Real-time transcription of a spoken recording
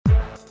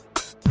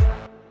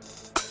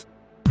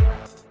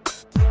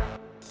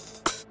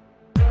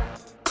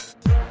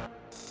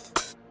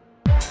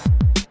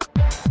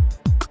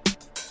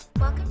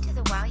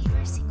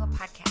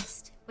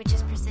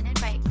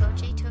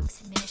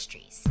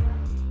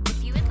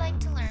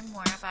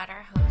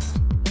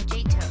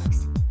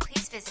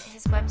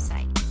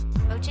website,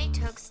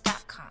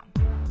 ojtokes.com.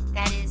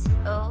 That is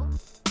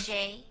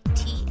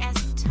O-J-T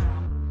as in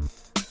Tom,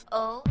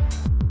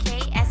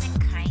 O-K as in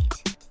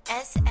kite,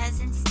 S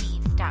as in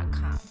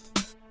Steve.com,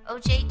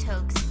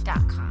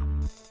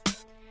 ojtokes.com.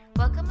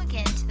 Welcome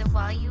again to the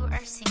While You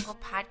Are Single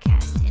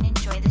podcast and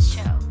enjoy the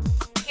show.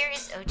 Here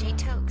is OJ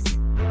Tokes.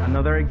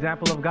 Another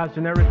example of God's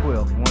generic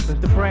will. He wants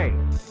us to pray.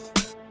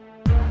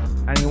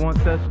 And He wants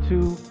us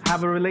to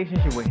have a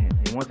relationship with Him.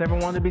 He wants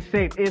everyone to be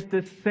saved. It's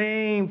the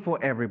same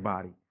for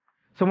everybody.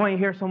 So when you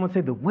hear someone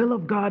say, the will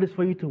of God is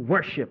for you to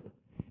worship,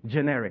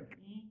 generic.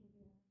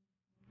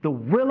 The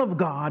will of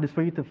God is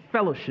for you to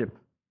fellowship,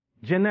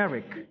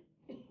 generic.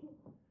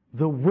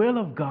 The will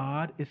of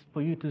God is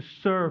for you to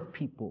serve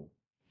people,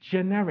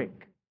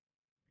 generic.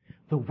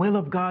 The will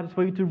of God is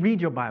for you to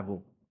read your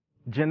Bible,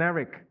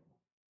 generic.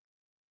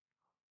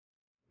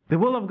 The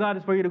will of God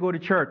is for you to go to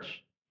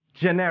church,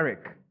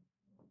 generic.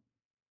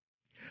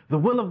 The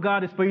will of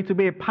God is for you to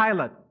be a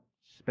pilot,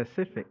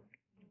 specific.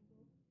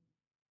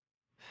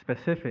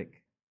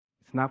 Specific.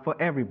 It's not for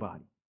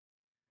everybody.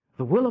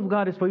 The will of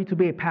God is for you to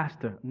be a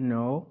pastor.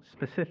 No,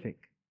 specific.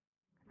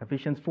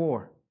 Ephesians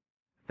 4,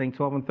 I think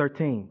 12 and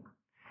 13.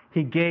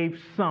 He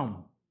gave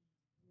some,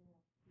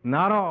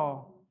 not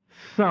all,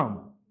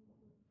 some,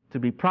 to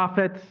be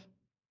prophets,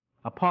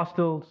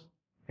 apostles,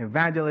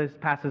 evangelists,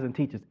 pastors, and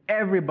teachers.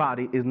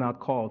 Everybody is not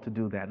called to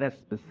do that. That's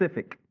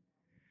specific.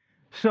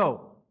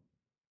 So,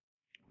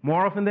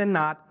 more often than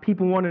not,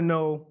 people want to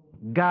know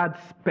God's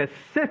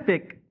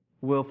specific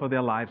will for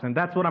their lives, and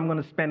that's what I'm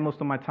going to spend most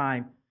of my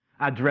time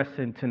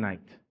addressing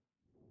tonight.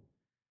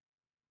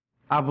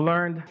 I've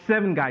learned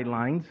 7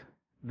 guidelines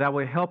that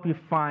will help you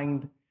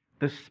find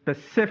the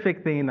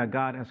specific thing that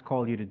God has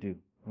called you to do,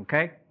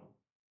 okay?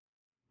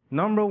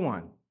 Number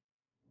 1,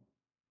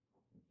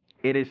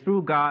 it is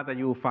through God that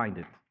you will find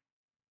it.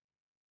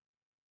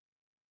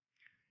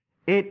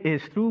 It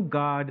is through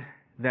God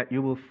that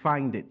you will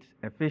find it.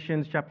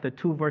 Ephesians chapter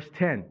 2, verse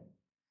 10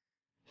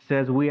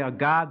 says, we are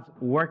God's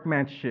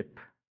workmanship,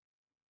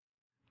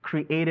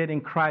 created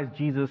in Christ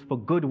Jesus for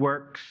good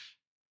works,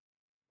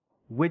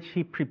 which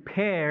He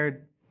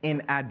prepared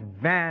in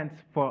advance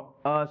for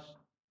us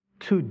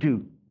to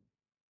do.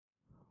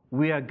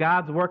 We are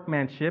God's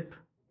workmanship,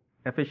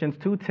 Ephesians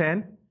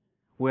 2:10.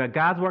 We are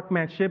God's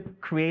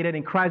workmanship, created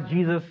in Christ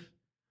Jesus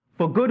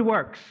for good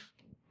works,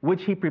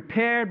 which He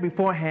prepared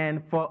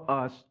beforehand for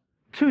us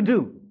to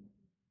do.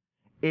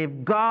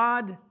 If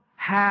God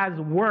has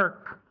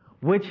work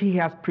which He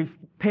has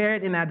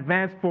prepared in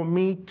advance for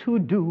me to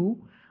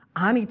do,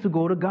 I need to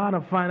go to God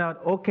and find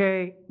out,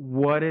 okay,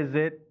 what is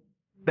it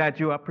that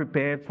you are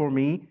prepared for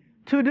me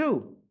to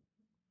do?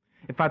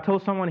 If I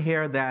told someone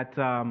here that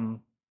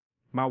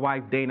my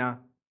wife Dana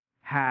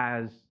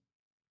has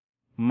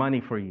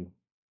money for you,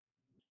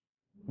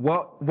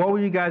 what will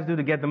you guys do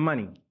to get the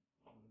money?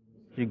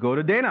 You go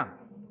to Dana.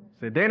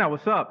 Say, Dana,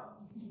 what's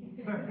up?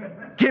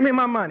 Give me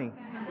my money.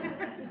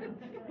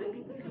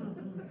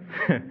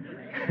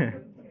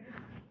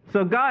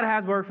 So God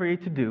has work for you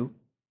to do.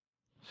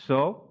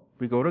 So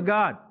we go to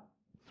God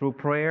through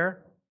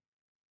prayer,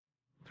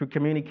 through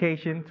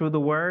communication, through the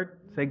Word.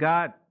 Say,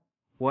 God,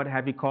 what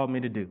have you called me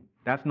to do?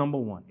 That's number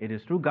 1. It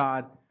is through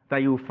God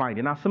that you will find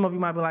it. Now, some of you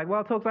might be like,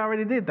 well, Tokes, I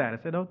already did that. I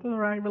said, oh, all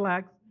right,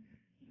 relax.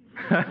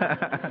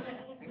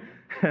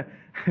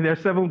 There are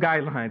 7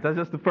 guidelines. That's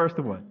just the first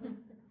one.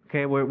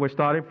 Okay, we're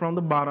starting from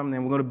the bottom,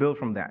 and we're going to build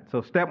from that.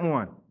 So step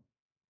 1,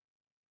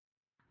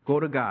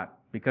 go to God,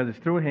 because it's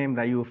through Him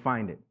that you will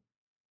find it.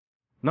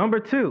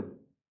 Number 2,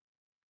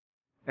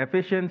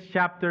 Acts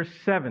chapter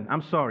 7,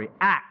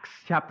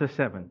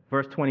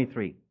 verse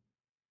 23.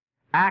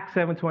 Acts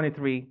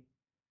 7:23,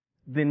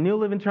 the New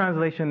Living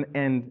Translation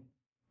and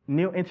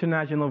New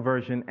International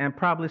Version, and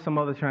probably some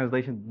other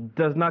translation,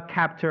 does not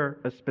capture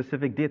a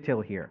specific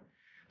detail here.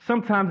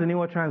 Sometimes the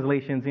newer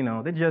translations,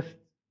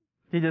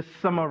 they just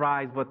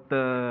summarize what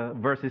the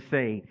verse is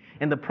saying.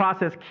 In the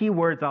process,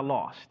 keywords are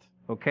lost,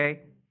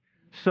 okay?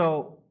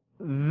 So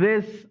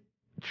this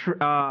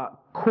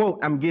quote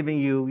I'm giving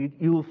you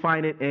will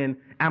find it in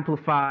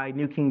Amplified,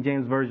 New King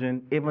James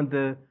Version, even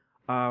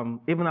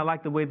I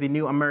like the way the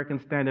New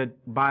American Standard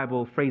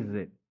Bible phrases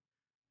it.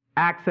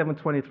 Acts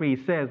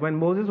 7:23 says, when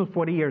Moses was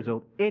 40 years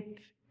old, it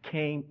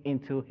came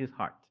into his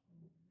heart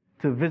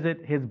to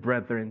visit his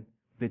brethren,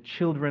 the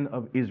children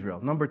of Israel.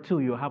 Number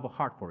 2, you'll have a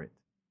heart for it.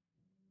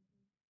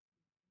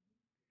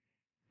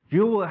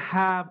 You will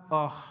have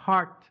a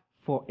heart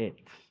for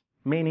it,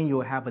 meaning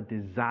you'll have a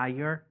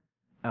desire,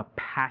 a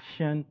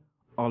passion,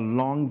 a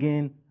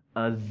longing,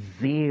 a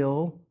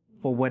zeal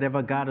for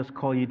whatever God has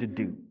called you to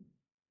do.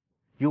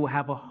 You will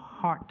have a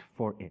heart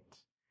for it.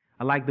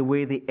 I like the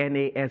way the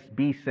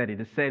NASB said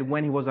it. It said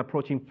when he was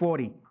approaching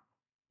 40,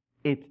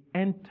 it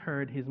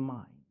entered his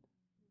mind.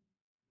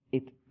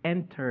 It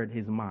entered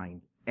his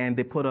mind. And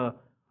they put a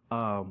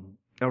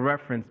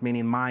reference,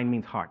 meaning mind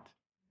means heart.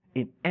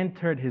 It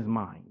entered his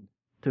mind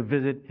to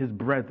visit his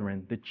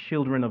brethren, the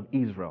children of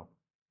Israel.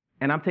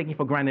 And I'm taking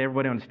for granted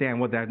everybody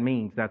understand what that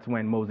means. That's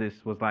when Moses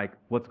was like,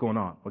 what's going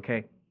on,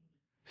 okay?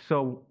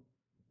 So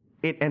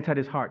it entered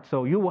his heart.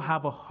 So you will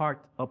have a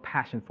heart of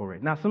passion for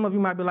it. Now, some of you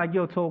might be like,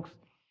 yo, Tokes,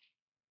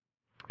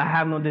 I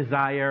have no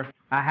desire.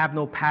 I have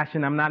no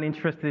passion. I'm not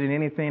interested in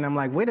anything. I'm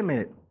like, wait a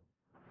minute.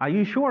 Are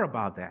you sure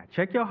about that?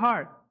 Check your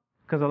heart.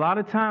 Because a lot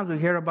of times we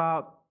hear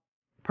about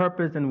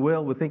purpose and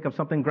will, we think of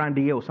something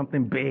grandiose,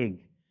 something big,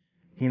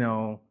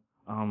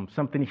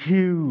 something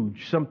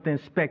huge, something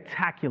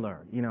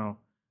spectacular,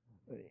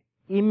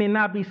 It may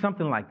not be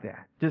something like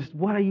that. Just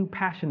what are you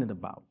passionate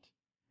about?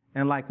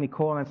 And like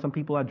Nicole and some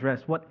people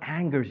address, what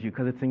angers you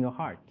because it's in your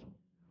heart?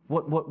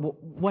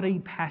 What are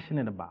you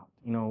passionate about?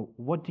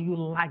 What do you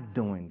like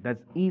doing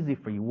that's easy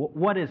for you?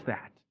 What is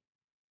that?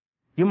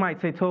 You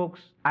might say,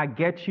 Tokes, I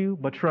get you,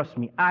 but trust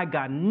me, I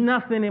got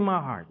nothing in my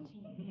heart.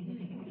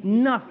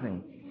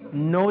 Nothing.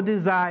 No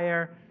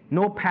desire,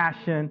 no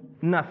passion,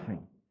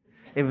 nothing.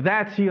 If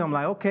that's you, I'm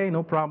like, okay,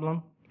 no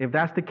problem. If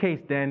that's the case,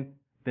 then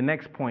the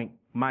next point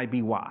might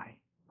be why.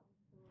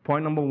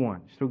 Point number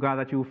 1, it's through God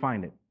that you will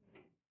find it.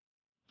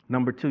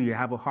 Number 2, you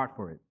have a heart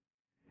for it.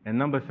 And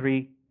number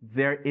 3,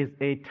 there is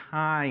a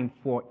time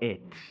for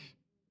it.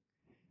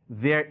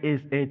 There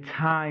is a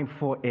time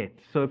for it.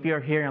 So if you're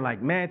here and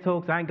like, man,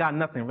 Tokes, I ain't got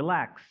nothing,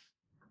 relax.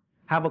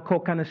 Have a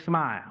Coke and a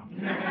smile.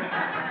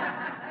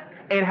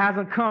 It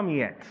hasn't come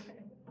yet.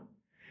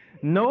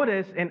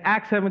 Notice in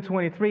Acts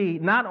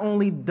 7:23, not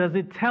only does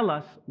it tell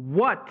us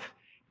what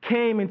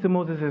came into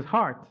Moses'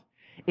 heart,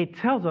 it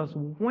tells us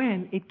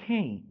when it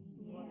came.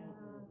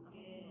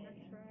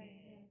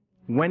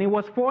 When he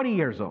was 40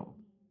 years old,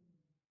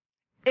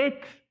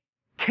 it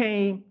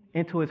came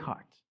into his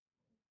heart.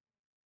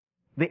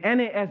 The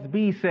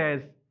NASB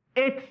says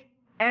it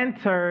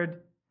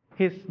entered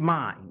his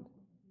mind,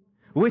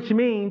 which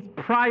means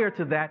prior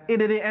to that, it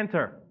didn't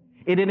enter.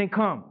 It didn't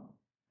come.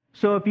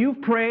 So if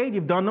you've prayed,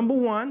 you've done number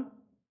 1,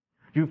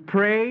 you've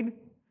prayed,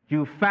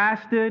 you've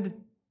fasted,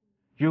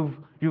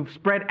 you've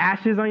spread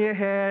ashes on your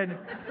head,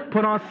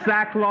 put on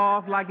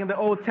sackcloth like in the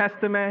Old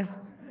Testament,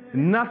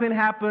 nothing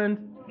happened,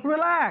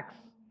 relax.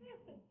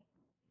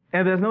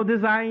 And there's no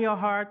desire in your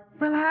heart,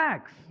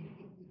 relax.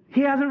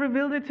 He hasn't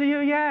revealed it to you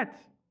yet.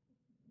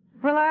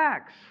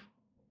 Relax.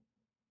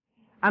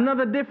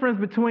 Another difference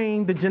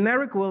between the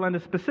generic will and the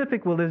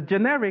specific will is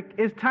generic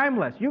is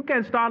timeless. You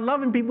can start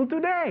loving people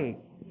today.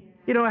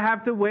 You don't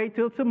have to wait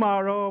till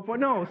tomorrow.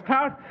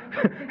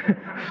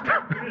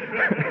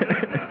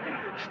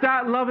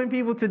 Start loving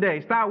people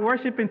today. Start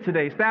worshiping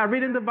today. Start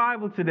reading the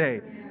Bible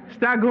today.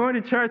 Start going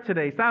to church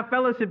today. Start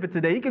fellowshipping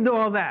today. You can do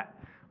all that.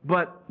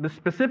 But the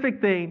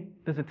specific thing,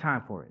 there's a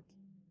time for it.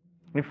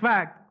 In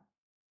fact,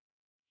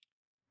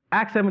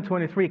 Acts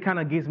 7:23 kind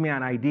of gives me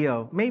an idea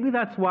of maybe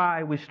that's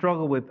why we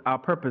struggle with our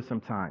purpose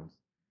sometimes.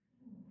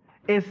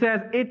 It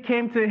says it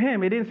came to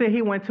him. It didn't say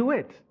he went to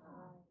it.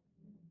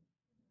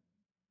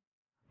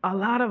 A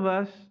lot of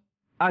us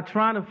are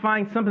trying to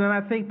find something, and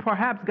I think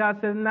perhaps God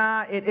says,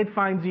 nah, it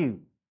finds you.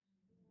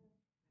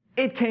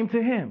 It came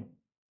to him.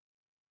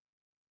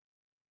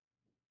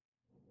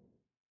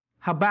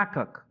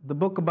 Habakkuk, the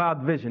book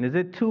about vision. Is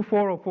it 2:4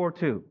 or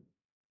 4:2?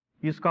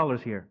 You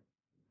scholars here.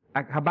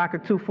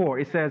 Habakkuk 2:4.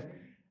 It says,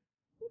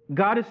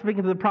 God is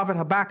speaking to the prophet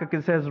Habakkuk.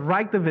 It says,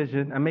 write the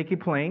vision and make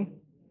it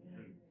plain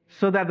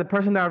so that the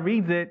person that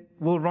reads it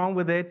will run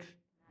with it.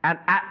 And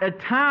at a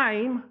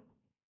time,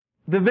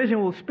 the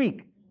vision will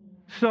speak.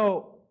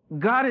 So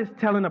God is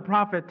telling the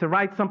prophet to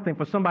write something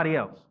for somebody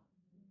else.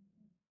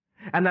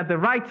 And at the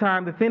right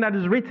time, the thing that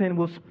is written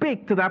will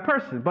speak to that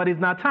person, but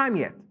it's not time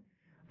yet.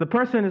 The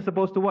person is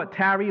supposed to what?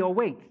 Tarry or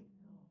wait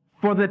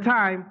for the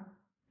time,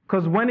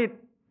 because when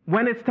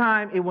it's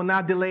time, it will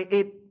not delay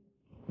it.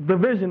 The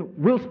vision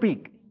will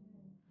speak.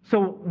 So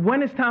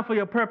when it's time for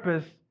your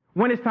purpose,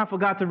 when it's time for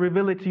God to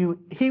reveal it to you,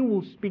 He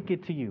will speak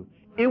it to you.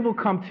 It will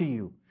come to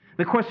you.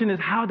 The question is,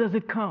 how does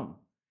it come?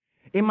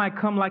 It might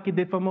come like it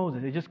did for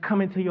Moses. It just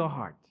comes into your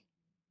heart.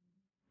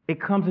 It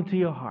comes into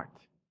your heart.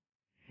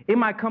 It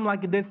might come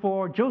like it did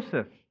for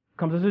Joseph. It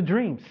comes as a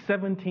dream.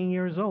 17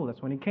 years old.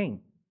 That's when it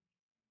came.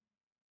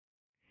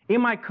 It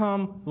might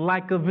come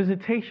like a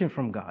visitation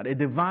from God, a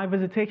divine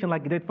visitation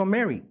like it did for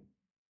Mary.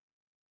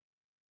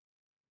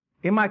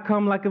 It might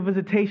come like a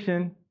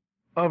visitation,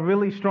 a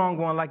really strong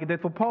one like it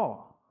did for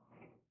Paul.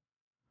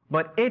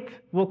 But it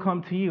will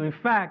come to you. In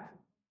fact,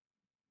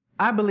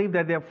 I believe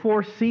that there are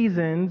 4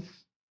 seasons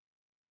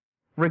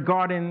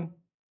regarding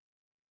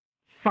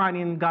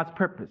finding God's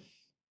purpose.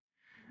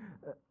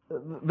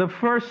 The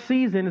first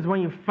season is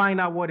when you find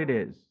out what it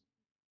is.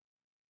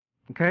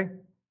 Okay?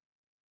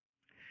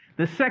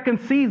 The second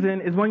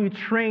season is when you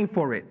train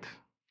for it.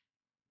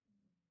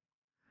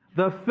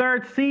 The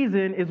third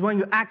season is when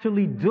you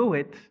actually do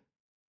it.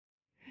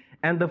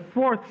 And the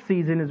fourth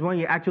season is when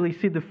you actually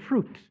see the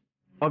fruit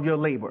of your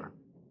labor.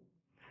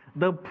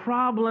 The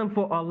problem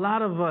for a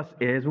lot of us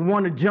is we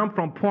want to jump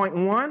from point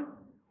 1,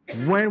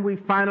 when we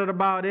find out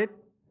about it,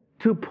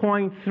 to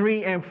point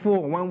 3 and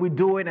 4, when we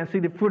do it and see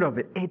the fruit of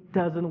it. It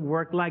doesn't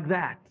work like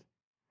that.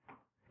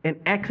 In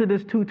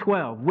Exodus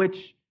 2:12,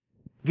 which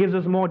gives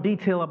us more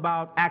detail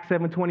about Acts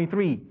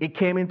 7:23, it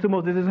came into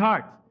Moses'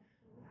 heart.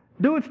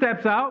 Dude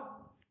steps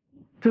out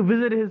to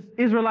visit his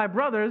Israelite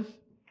brothers,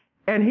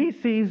 and he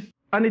sees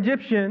an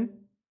Egyptian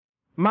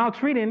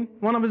maltreating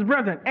one of his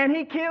brethren, and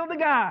he killed the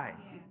guy.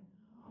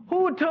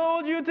 Who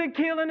told you to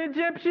kill an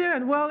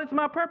Egyptian? Well, it's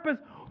my purpose.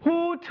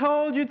 Who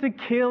told you to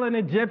kill an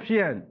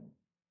Egyptian?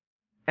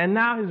 And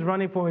now he's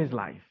running for his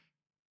life.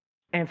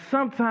 And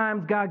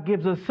sometimes God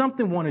gives us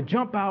something, we want to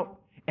jump out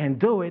and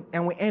do it,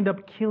 and we end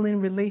up killing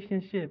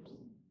relationships.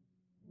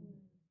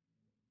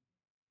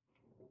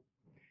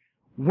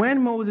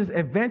 When Moses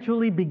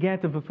eventually began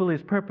to fulfill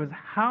his purpose,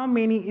 how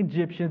many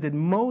Egyptians did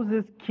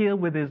Moses kill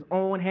with his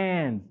own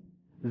hands?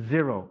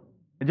 0.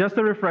 Just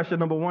a refresher,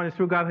 number 1, it's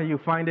through God that you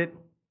find it.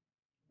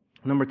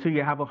 Number 2,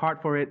 you have a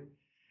heart for it.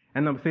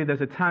 And number 3,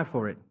 there's a time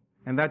for it.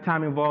 And that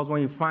time involves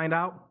when you find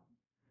out.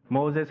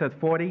 Moses at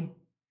 40.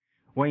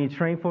 When you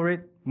train for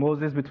it,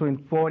 Moses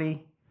between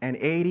 40 and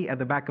 80 at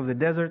the back of the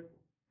desert.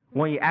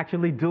 When you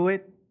actually do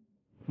it,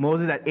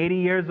 Moses at 80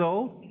 years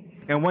old.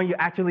 And when you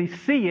actually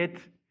see it,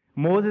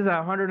 Moses at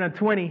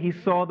 120, he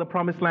saw the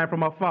promised land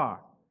from afar.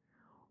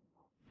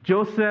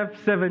 Joseph,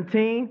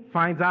 17,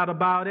 finds out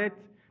about it.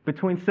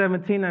 Between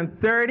 17 and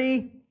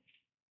 30,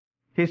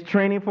 he's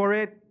training for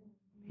it.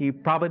 He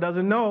probably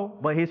doesn't know,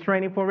 but he's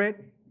training for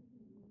it.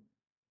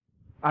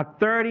 At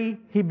 30,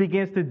 he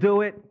begins to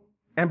do it.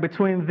 And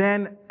between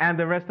then and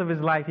the rest of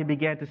his life, he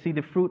began to see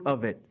the fruit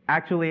of it.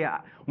 Actually,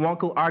 one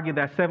could argue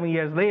that 7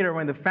 years later,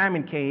 when the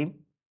famine came,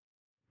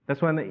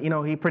 that's when,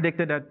 he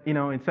predicted that,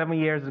 in 7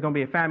 years there's going to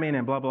be a famine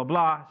and blah, blah,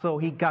 blah. So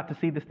he got to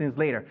see these things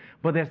later.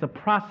 But there's the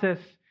process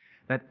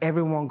that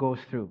everyone goes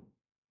through.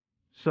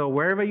 So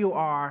wherever you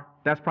are,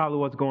 that's probably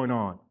what's going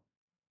on.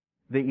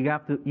 That you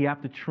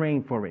have to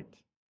train for it.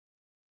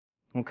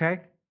 Okay?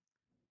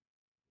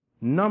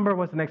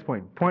 What's the next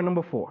point? Point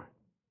number 4.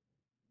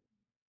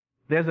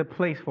 There's a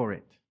place for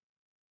it.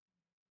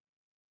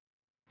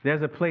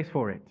 There's a place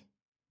for it.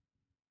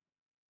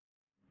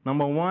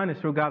 Number 1 is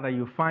through God that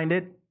you find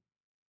it.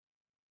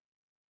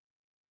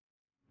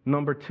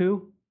 Number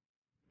 2,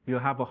 you'll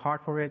have a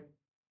heart for it.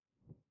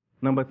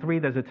 Number 3,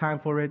 there's a time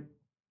for it.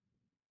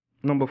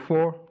 Number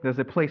 4, there's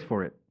a place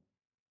for it.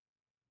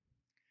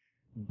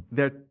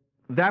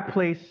 That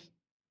place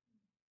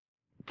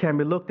can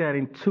be looked at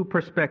in 2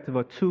 perspectives,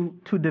 or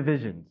two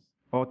divisions,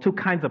 or 2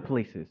 kinds of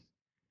places.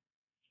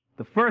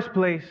 The first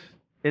place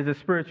is a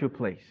spiritual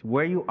place,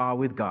 where you are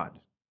with God.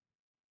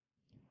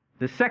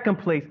 The second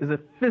place is a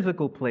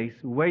physical place,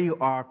 where you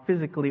are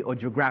physically or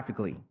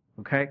geographically.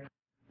 Okay?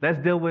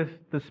 Let's deal with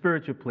the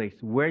spiritual place,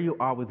 where you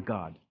are with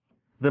God.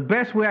 The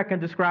best way I can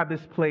describe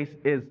this place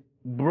is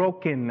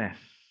brokenness.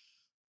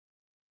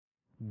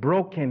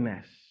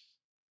 Brokenness.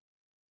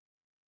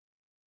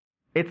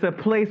 It's a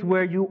place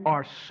where you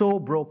are so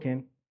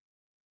broken,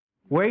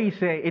 where you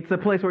say, it's a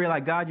place where you're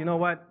like, God, you know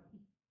what?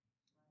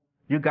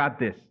 You got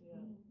this.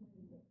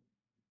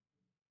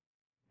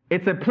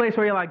 It's a place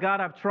where you're like,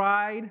 God, I've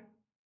tried,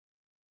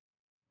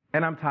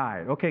 and I'm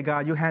tired. Okay,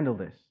 God, you handle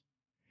this.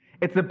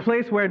 It's a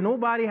place where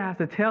nobody has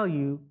to tell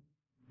you,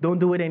 don't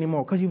do it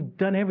anymore, because you've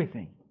done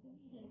everything.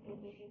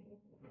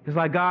 It's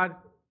like, God,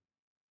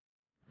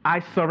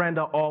 I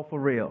surrender all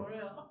for real.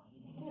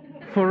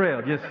 For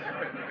real, just,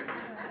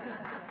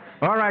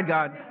 all right,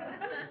 God,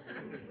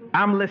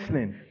 I'm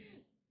listening.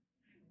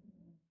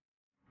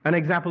 An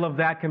example of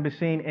that can be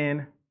seen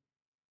in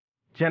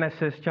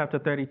Genesis chapter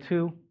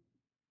 32,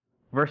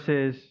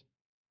 verses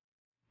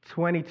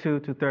 22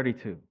 to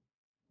 32.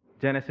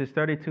 Genesis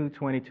 32,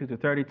 22 to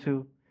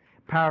 32.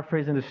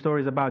 Paraphrasing the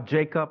stories about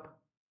Jacob,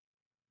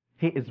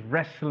 he is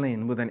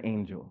wrestling with an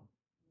angel.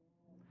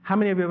 How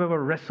many of you have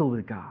ever wrestled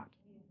with God?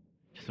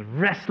 Just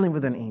wrestling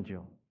with an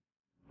angel.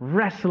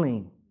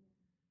 Wrestling.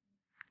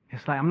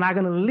 It's like, I'm not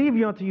going to leave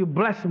you until you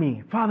bless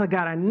me. Father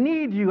God, I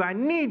need you.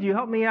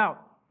 Help me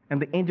out.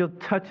 And the angel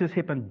touched his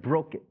hip and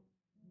broke it.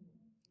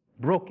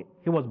 Broke it.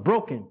 He was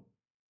broken.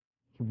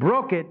 He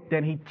broke it,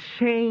 then he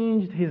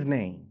changed his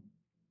name.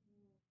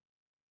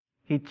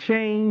 He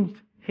changed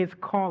his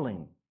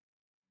calling.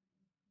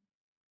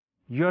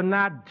 You're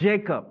not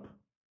Jacob,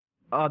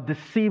 a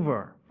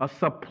deceiver, a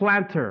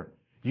supplanter.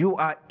 You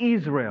are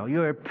Israel.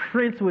 You're a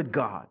prince with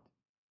God.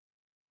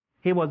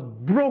 He was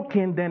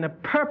broken, then a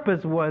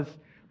purpose was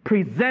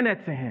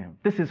presented to him.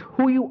 This is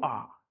who you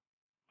are.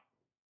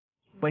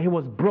 But he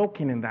was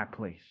broken in that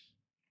place.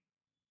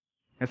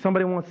 And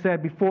somebody once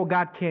said, before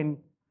God can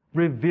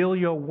reveal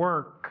your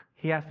work,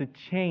 he has to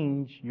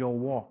change your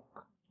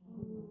walk.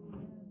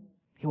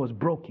 He was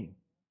broken.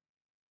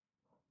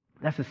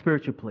 That's a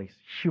spiritual place.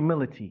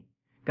 Humility.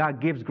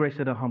 God gives grace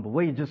to the humble.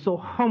 Where you're just so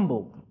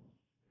humbled.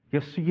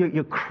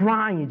 You're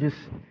crying.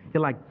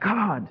 You're like,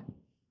 God,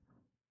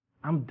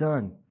 I'm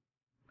done.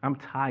 I'm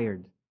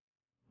tired.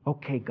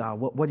 Okay, God,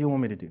 what do you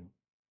want me to do?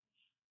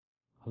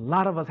 A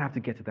lot of us have to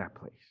get to that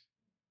place.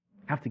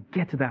 Have to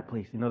get to that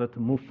place in order to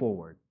move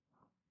forward.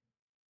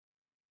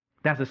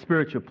 That's a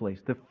spiritual place.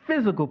 The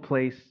physical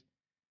place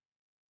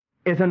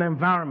is an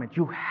environment.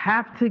 You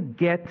have to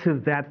get to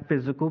that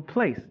physical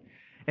place.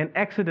 In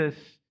Exodus,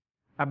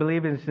 I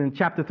believe it's in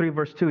chapter 3,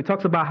 verse 2, it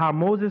talks about how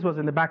Moses was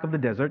in the back of the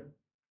desert,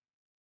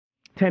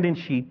 tending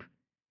sheep,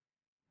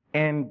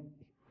 and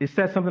it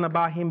says something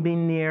about him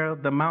being near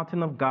the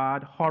mountain of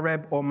God,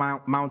 Horeb or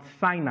Mount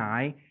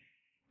Sinai.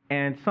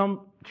 And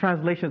some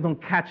translations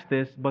don't catch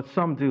this, but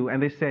some do.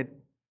 And they said,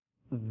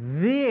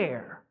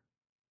 there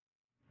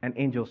an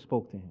angel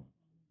spoke to him.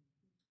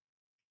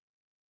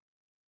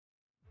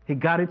 He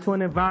got into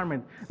an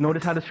environment.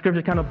 Notice how the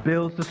scripture kind of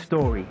builds the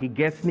story. He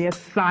gets near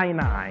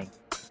Sinai,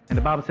 and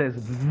the Bible says,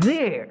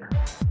 there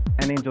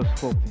an angel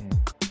spoke to him.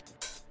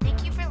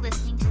 Thank you for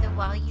listening to the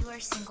While You Are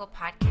Single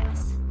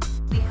podcast.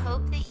 We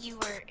hope that you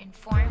were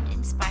informed,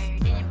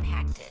 inspired, and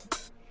impacted.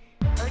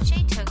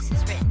 O.J. Tokes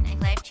has written a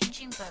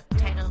life-changing book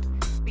titled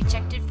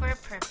Rejected for a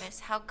Purpose,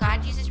 How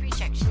God Uses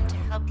Rejection to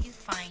Help You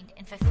Find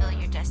and Fulfill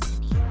Your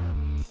Destiny.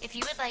 If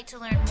you would like to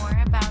learn more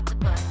about the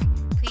book,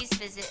 please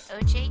visit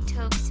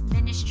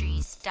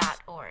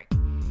ojtokesministries.org.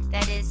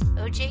 That is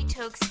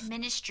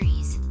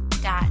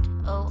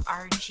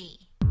ojtokesministries.org.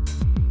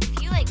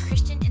 If you like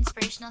Christian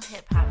inspirational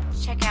hip-hop,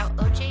 check out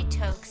O.J.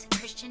 Tokes'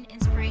 Christian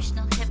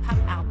inspirational hip-hop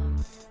album,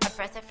 A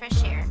Breath of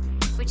Fresh Air,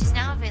 which is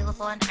now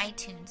available on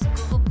iTunes,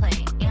 Google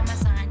Play,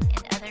 Amazon,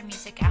 and other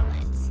music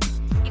outlets.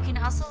 You can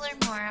also learn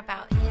more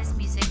about his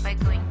music by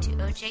going to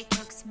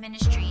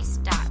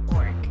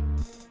ojtokesministries.org.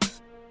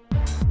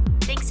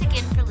 Thanks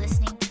again for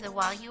listening to the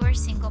While You Are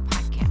Single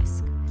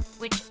podcast,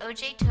 which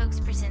O.J. Tokes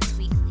presents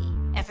weekly,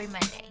 every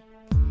Monday.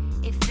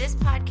 If this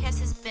podcast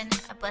has been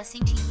a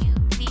blessing to you,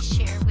 please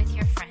share with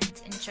your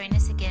friends and join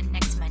us again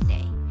next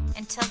Monday.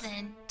 Until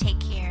then, take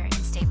care and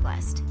stay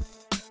blessed.